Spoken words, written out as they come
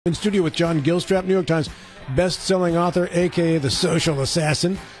In studio with John Gilstrap, New York Times best-selling author, a.k.a. the social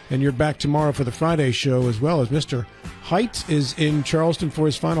assassin. And you're back tomorrow for the Friday show, as well as Mr. Height is in Charleston for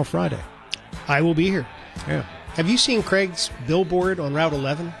his final Friday. I will be here. Yeah. Have you seen Craig's billboard on Route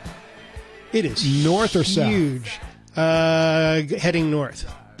 11? It is north or south? Huge. Heading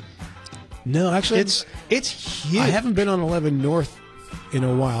north. No, actually, it's huge. I haven't been on 11 North in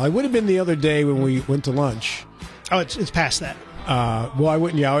a while. I would have been the other day when we went to lunch. Oh, it's past that. Well, I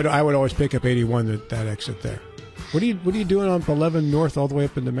wouldn't. Yeah, I would always pick up 81 that exit there. What are you doing on 11 North all the way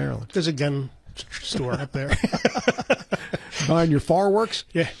up into Maryland? There's a gun store up there. Behind your fireworks?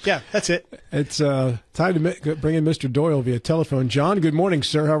 Yeah, that's it. It's time to bring in Mr. Doyle via telephone. John, good morning,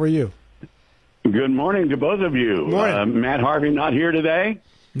 sir. How are you? Good morning to both of you. Matt Harvey not here today?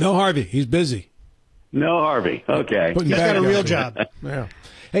 No, Harvey. He's busy. No, Harvey. Okay. He's got a real job. Yeah.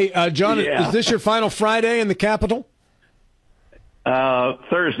 Hey, John, is this your final Friday in the Capitol?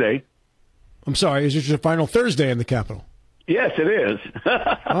 Thursday. I'm sorry, is this your final Thursday in the Capitol? Yes, it is.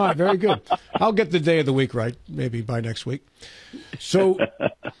 All right, very good. I'll get the day of the week right, maybe by next week. So,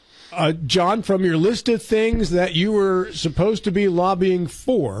 John, from your list of things that you were supposed to be lobbying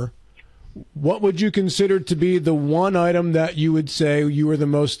for, what would you consider to be the one item that you would say you were the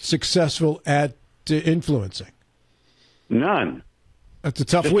most successful at influencing? None. That's a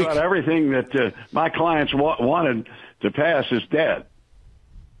tough Just week. About everything that my clients wanted to pass is dead.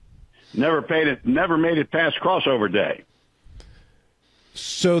 Never made it past crossover day.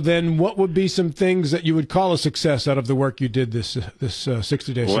 So then what would be some things that you would call a success out of the work you did this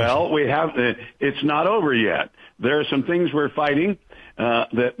 60-day session? Well, it's not over yet. There are some things we're fighting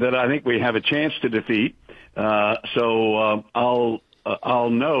that I think we have a chance to defeat. So I'll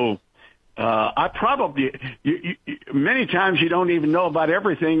know. I probably many times you don't even know about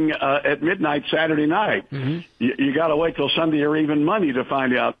everything at midnight Saturday night. Mm-hmm. You got to wait till Sunday or even Monday to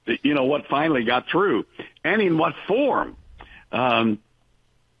find out what finally got through and in what form.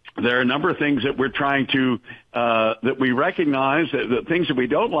 There are a number of things that we're trying to that we recognize the things that we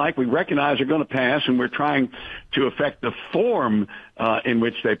don't like we recognize are going to pass, and we're trying to affect the form in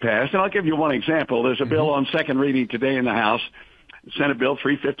which they pass. And I'll give you one example. There's a bill on second reading today in the House, Senate Bill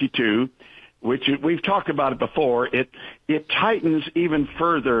 352, which we've talked about it before. It tightens even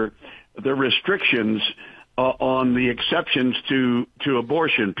further the restrictions on the exceptions to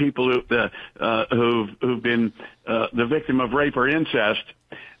abortion. People who've been the victim of rape or incest.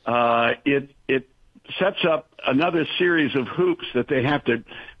 It sets up another series of hoops that they have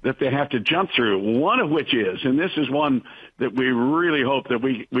to jump through. One of which is, and this is one that we really hope that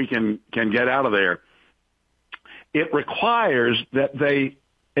we can get out of there. It requires that they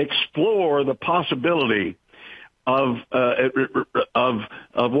explore the possibility of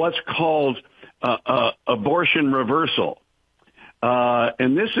what's called abortion reversal,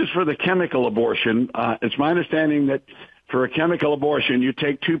 and this is for the chemical abortion. It's my understanding that for a chemical abortion, you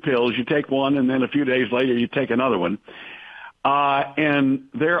take two pills. You take one, and then a few days later, you take another one. And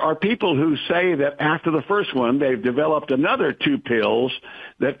there are people who say that after the first one, they've developed another two pills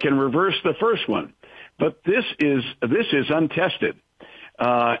that can reverse the first one. But this is untested.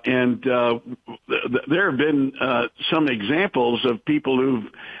 And there have been some examples of people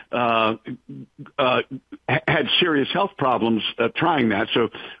who've had serious health problems trying that. So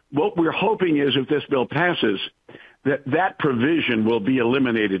what we're hoping is if this bill passes, that provision will be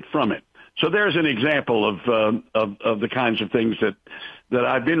eliminated from it. So there's an example of the kinds of things that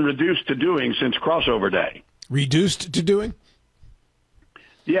I've been reduced to doing since crossover day. Reduced to doing?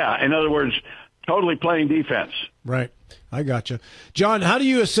 Yeah. In other words, totally playing defense. Right. I gotcha. John, how do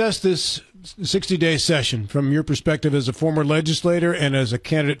you assess this 60-day session from your perspective as a former legislator and as a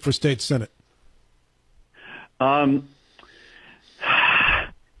candidate for state senate?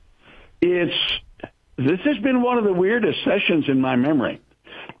 This has been one of the weirdest sessions in my memory.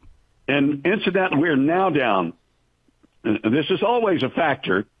 And incidentally, we're now down. This is always a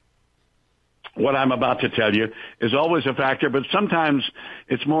factor. What I'm about to tell you is always a factor, but sometimes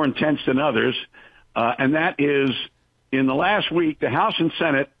it's more intense than others. And that is, in the last week, the House and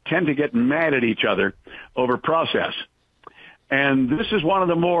Senate tend to get mad at each other over process. And this is one of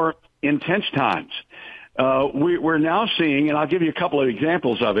the more intense times. We're now seeing, and I'll give you a couple of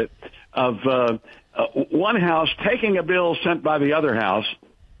examples of it, of one House taking a bill sent by the other House,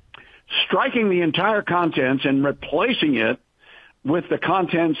 striking the entire contents and replacing it with the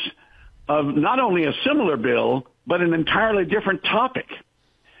contents of not only a similar bill, but an entirely different topic.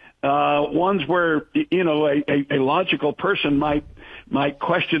 Ones where, a logical person might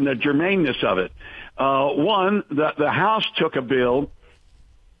question the germaneness of it. The House took a bill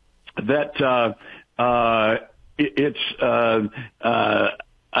that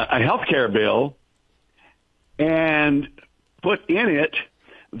health care bill and put in it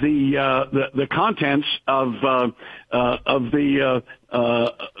the contents of the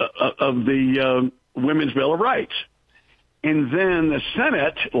Women's Bill of Rights. And then the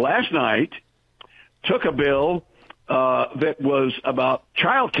Senate last night took a bill that was about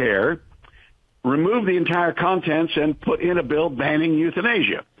child care, removed the entire contents, and put in a bill banning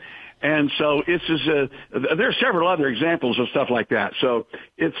euthanasia. And so there are several other examples of stuff like that. So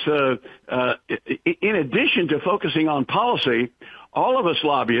it's in addition to focusing on policy, all of us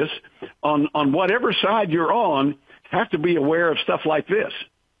lobbyists on whatever side you're on have to be aware of stuff like this.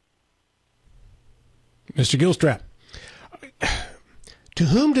 Mr. Gilstrap. To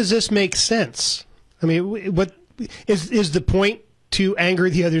whom does this make sense? I mean, what is the point? To anger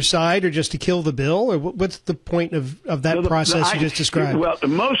the other side, or just to kill the bill, or what's the point of that process you just described? Well,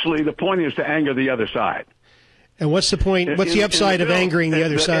 mostly the point is to anger the other side. And what's the point? What's the upside of angering the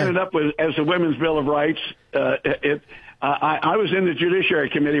other side? Ended up with as the Women's Bill of Rights. I was in the Judiciary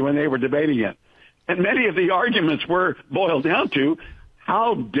Committee when they were debating it, and many of the arguments were boiled down to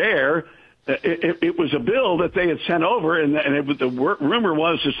how dare. It was a bill that they had sent over, and the rumor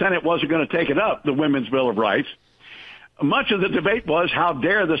was the Senate wasn't going to take it up, the Women's Bill of Rights. Much of the debate was, how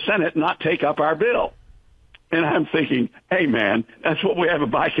dare the Senate not take up our bill? And I'm thinking, hey, man, that's what we have a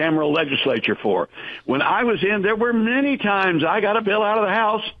bicameral legislature for. When I was in, there were many times I got a bill out of the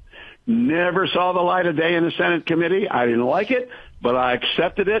House, never saw the light of day in the Senate committee. I didn't like it, but I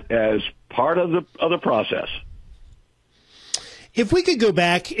accepted it as part of the process. If we could go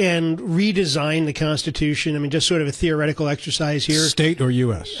back and redesign the Constitution, I mean, just sort of a theoretical exercise here. State or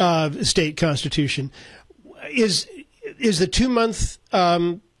U.S.? State Constitution. Is the 2-month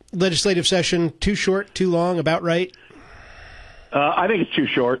legislative session too short, too long, about right? I think it's too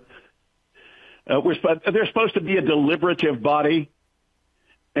short. They're supposed to be a deliberative body,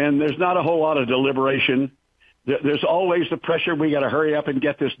 and there's not a whole lot of deliberation. There's always the pressure, we got to hurry up and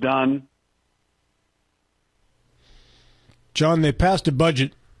get this done. John, they passed a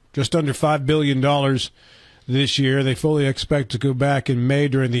budget just under $5 billion this year. They fully expect to go back in May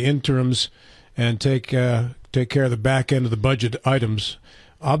during the interims and take care of the back end of the budget items.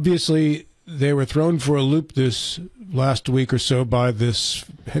 Obviously, they were thrown for a loop this last week or so by this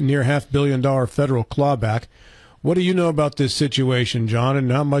near $500 million federal clawback. What do you know about this situation, John,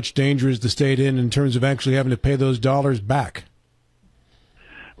 and how much danger is the state in terms of actually having to pay those dollars back?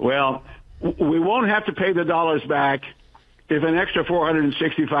 Well, we won't have to pay the dollars back if an extra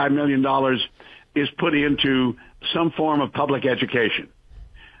 $465 million is put into some form of public education.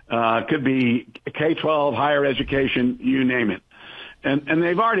 Could be K-12, higher education, you name it. And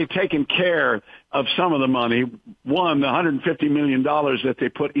they've already taken care of some of the money. One, the $150 million that they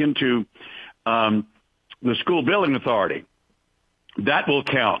put into the school building authority. That will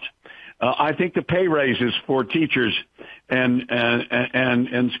count. I think the pay raises for teachers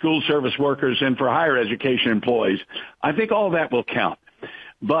and school service workers and for higher education employees, I think all that will count.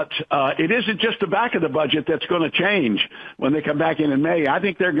 But it isn't just the back of the budget that's going to change when they come back in May. I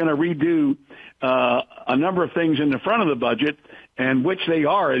think they're going to redo a number of things in the front of the budget, and which they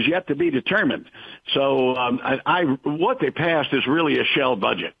are is yet to be determined. So what they passed is really a shell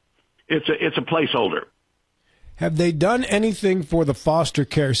budget. It's a placeholder. Have they done anything for the foster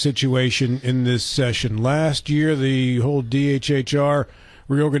care situation in this session? Last year, the whole DHHR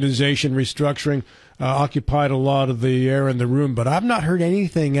reorganization, restructuring, occupied a lot of the air in the room, but I've not heard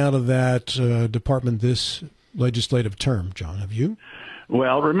anything out of that department this legislative term. John, have you?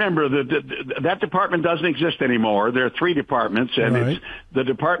 Well, remember, that department doesn't exist anymore. There are 3 departments, and right. It's the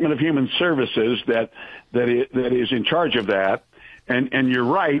Department of Human Services that is in charge of that. And you're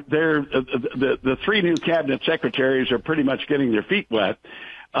right, the 3 new cabinet secretaries are pretty much getting their feet wet.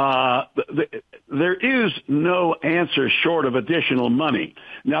 There is no answer short of additional money.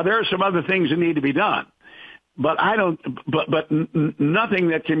 Now, there are some other things that need to be done, but nothing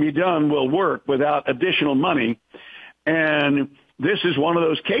that can be done will work without additional money. And this is one of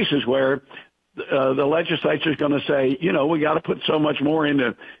those cases where the legislature is going to say, we got to put so much more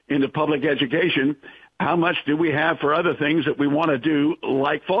into public education. How much do we have for other things that we want to do,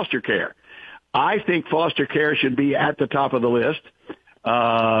 like foster care? I think foster care should be at the top of the list.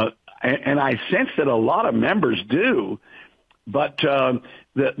 And I sense that a lot of members do, but this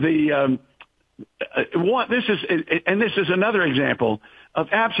is another example of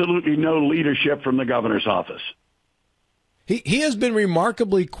absolutely no leadership from the governor's office. He has been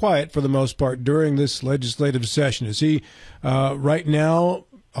remarkably quiet for the most part during this legislative session. Is he right now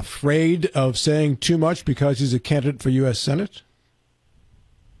afraid of saying too much because he's a candidate for U.S. Senate?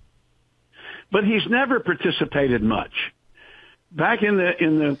 But he's never participated much. back in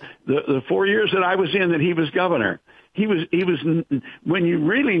the 4 years that I was in that he was governor, he was when you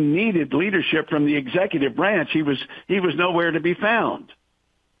really needed leadership from the executive branch, he was nowhere to be found.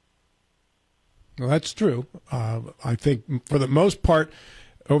 Well, that's true. I think for the most part,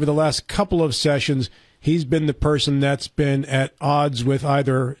 over the last couple of sessions, he's been the person that's been at odds with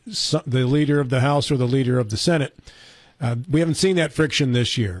either the leader of the House or the leader of the Senate. We haven't seen that friction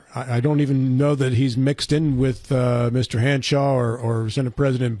this year. I don't even know that he's mixed in with Mr. Hanshaw or Senate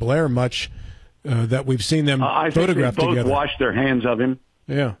President Blair much, that we've seen them photographed together. I think they both washed their hands of him.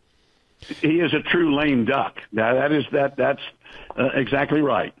 Yeah. He is a true lame duck. That's exactly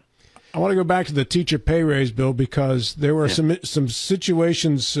right. I want to go back to the teacher pay raise bill because there were some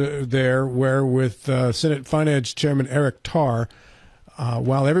situations there where with Senate Finance Chairman Eric Tarr,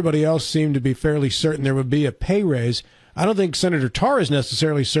 while everybody else seemed to be fairly certain there would be a pay raise, I don't think Senator Tarr is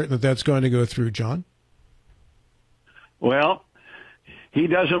necessarily certain that that's going to go through, John. Well, he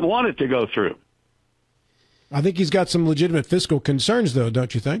doesn't want it to go through. I think he's got some legitimate fiscal concerns, though,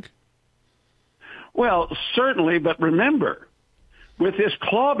 don't you think? Well, certainly, but remember, with this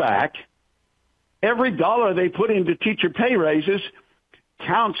clawback, every dollar they put into teacher pay raises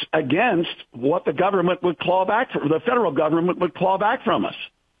counts against what the government would claw back, the federal government would claw back from us.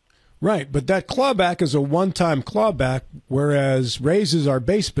 Right, but that clawback is a one-time clawback, whereas raises are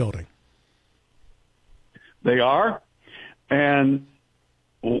base building. They are, and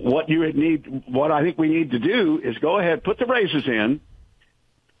what I think we need to do is go ahead, put the raises in,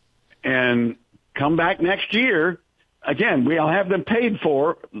 and come back next year. Again, we'll have them paid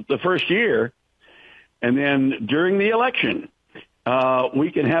for the first year, and then during the election,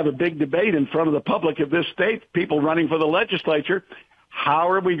 we can have a big debate in front of the public of this state, people running for the legislature. How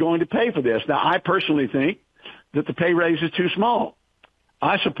are we going to pay for this? Now, I personally think that the pay raise is too small.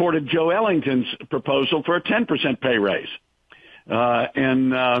 I supported Joe Ellington's proposal for a 10% pay raise,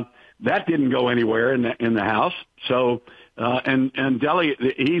 and that didn't go anywhere in the House. So, and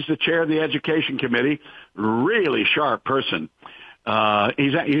he's the chair of the Education Committee. Really sharp person.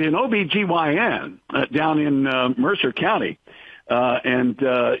 He's an OBGYN down in Mercer County. And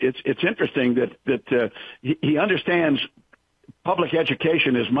it's interesting that he understands public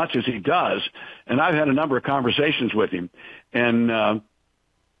education as much as he does. And I've had a number of conversations with him. And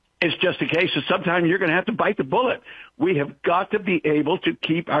it's just a case of sometimes you're going to have to bite the bullet. We have got to be able to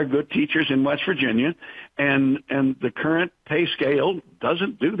keep our good teachers in West Virginia. And the current pay scale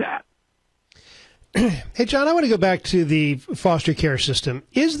doesn't do that. Hey, John, I want to go back to the foster care system.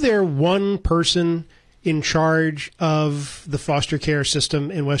 Is there one person in charge of the foster care system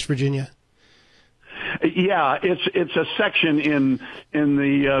in West Virginia? Yeah, it's a section in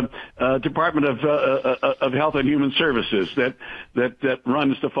the Department of Health and Human Services that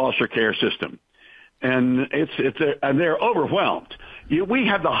runs the foster care system, and and they're overwhelmed. We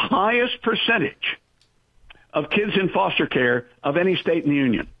have the highest percentage of kids in foster care of any state in the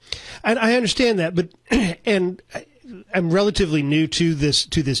union. And I understand that, but and I'm relatively new to this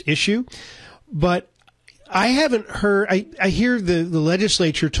issue, but I haven't heard. I hear the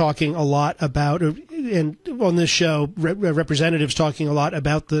legislature talking a lot about, and on this show, representatives talking a lot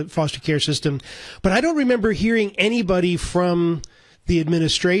about the foster care system, but I don't remember hearing anybody from the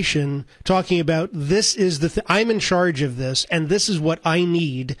administration talking about this is I'm in charge of this, and this is what I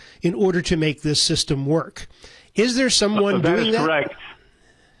need in order to make this system work. Is there someone doing that? That is correct.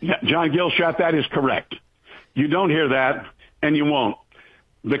 Yeah, John Gilshot, that is correct. You don't hear that, and you won't,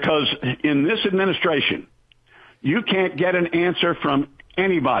 because in this administration, you can't get an answer from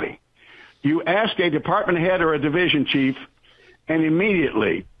anybody. You ask a department head or a division chief, and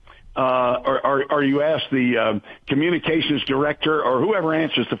immediately, or you ask the communications director or whoever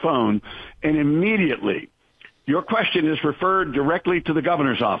answers the phone, and immediately your question is referred directly to the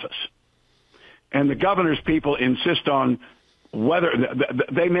governor's office. And the governor's people insist on whether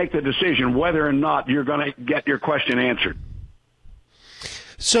they make the decision whether or not you're going to get your question answered.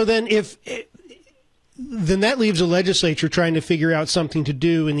 So then then that leaves the legislature trying to figure out something to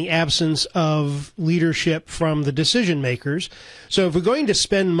do in the absence of leadership from the decision makers. So if we're going to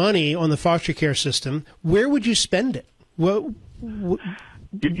spend money on the foster care system, where would you spend it?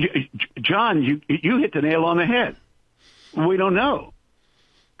 John, you hit the nail on the head. We don't know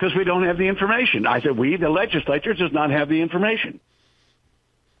because we don't have the information. I said the legislature, does not have the information.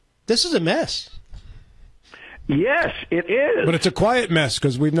 This is a mess. Yes, it is. But it's a quiet mess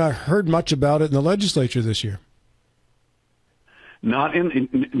because we've not heard much about it in the legislature this year.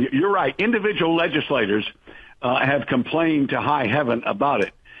 You're right. Individual legislators have complained to high heaven about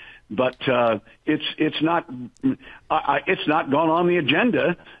it. but it's not gone on the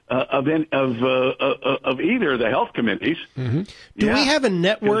agenda of either of the health committees. Mm-hmm. Do we have a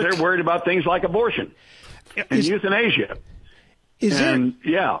network? They're worried about things like abortion and euthanasia. Is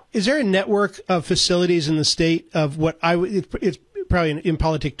there a network of facilities in the state of what it's probably an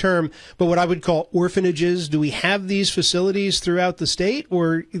impolitic term, but what I would call orphanages? Do we have these facilities throughout the state,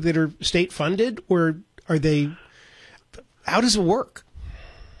 or that are state funded, or are they? How does it work?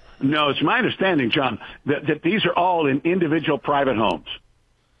 No, it's my understanding, John, that these are all in individual private homes.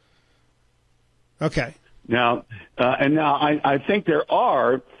 Okay. Now, I think there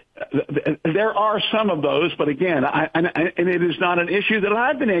are some of those, but again, and it is not an issue that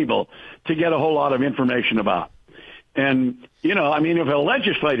I've been able to get a whole lot of information about. And, if a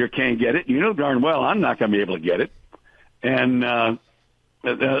legislator can't get it, darn well I'm not going to be able to get it. And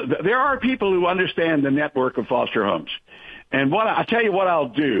there are people who understand the network of foster homes. And I tell you what I'll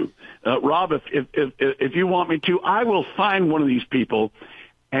do, Rob, if you want me to, I will find one of these people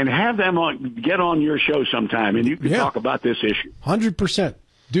and have them get on your show sometime, and you can talk about this issue. 100%.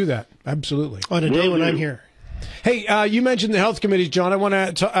 Do that. Absolutely. On a day when I'm here. Hey, you mentioned the health committees, John. I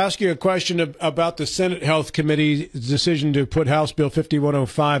want to ask you a question about the Senate Health Committee's decision to put House Bill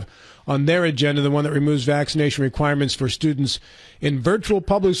 5105 on their agenda, the one that removes vaccination requirements for students in virtual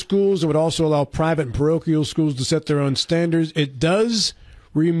public schools. It would also allow private and parochial schools to set their own standards. It does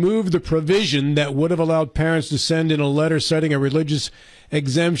remove the provision that would have allowed parents to send in a letter citing a religious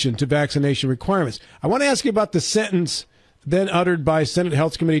exemption to vaccination requirements. I want to ask you about the sentence then uttered by Senate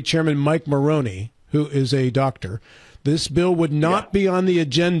Health Committee Chairman Mike Maroney, who is a doctor. This bill would not be on the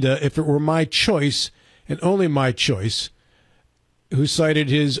agenda if it were my choice, and only my choice, who cited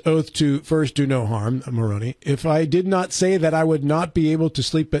his oath to first do no harm, Maroney. If I did not say that, I would not be able to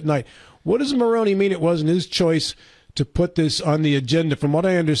sleep at night. What does Maroney mean it wasn't his choice to put this on the agenda? From what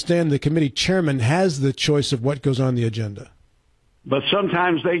I understand, the committee chairman has the choice of what goes on the agenda. But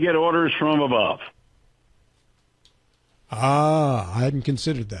sometimes they get orders from above. I hadn't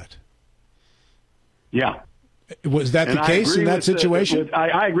considered that. Yeah. Was that the case in that situation?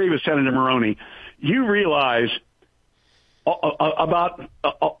 I agree with Senator Maroney. You realize about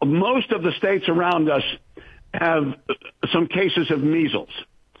most of the states around us have some cases of measles.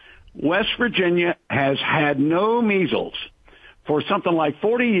 West Virginia has had no measles for something like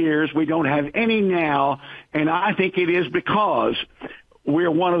 40 years. We don't have any now, and I think it is because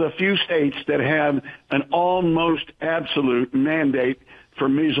we're one of the few states that have an almost absolute mandate for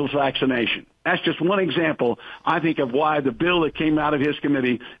measles vaccination. That's just one example, I think, of why the bill that came out of his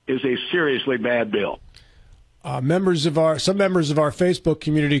committee is a seriously bad bill. Some members of our Facebook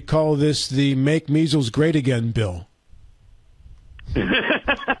community call this the Make Measles Great Again bill.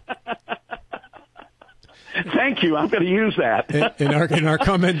 Thank you. I'm going to use that in our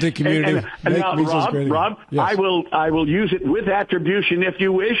commenting community. And now, Rob, yes. I will use it with attribution if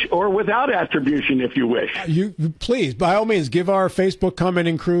you wish, or without attribution if you wish. You please, by all means, give our Facebook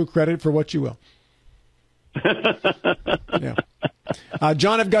commenting crew credit for what you will. Yeah.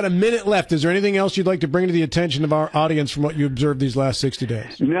 John, I've got a minute left. Is there anything else you'd like to bring to the attention of our audience from what you observed these last 60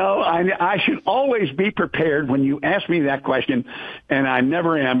 days? No, I should always be prepared when you ask me that question, and I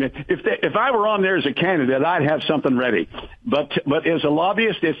never am. If I were on there as a candidate, I'd have something ready. But as a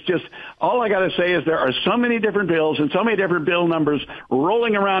lobbyist, it's just, all I got to say is there are so many different bills and so many different bill numbers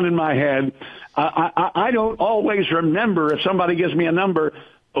rolling around in my head. I don't always remember, if somebody gives me a number,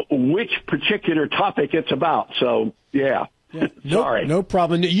 which particular topic it's about. So, yeah. Sorry. No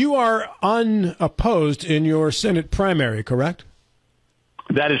problem. You are unopposed in your Senate primary, correct?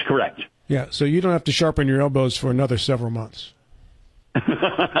 That is correct. Yeah, so you don't have to sharpen your elbows for another several months.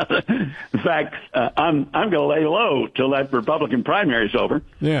 In fact, I'm going to lay low till that Republican primary is over.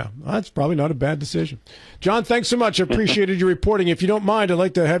 Yeah, that's probably not a bad decision. John, thanks so much. I appreciated your reporting. If you don't mind, I'd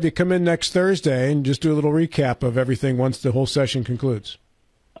like to have you come in next Thursday and just do a little recap of everything once the whole session concludes.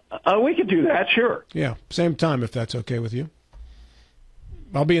 We could do that, sure. Yeah, same time if that's okay with you.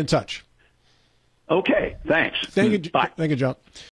 I'll be in touch. Okay, thanks. Thank you. Bye. Thank you, John.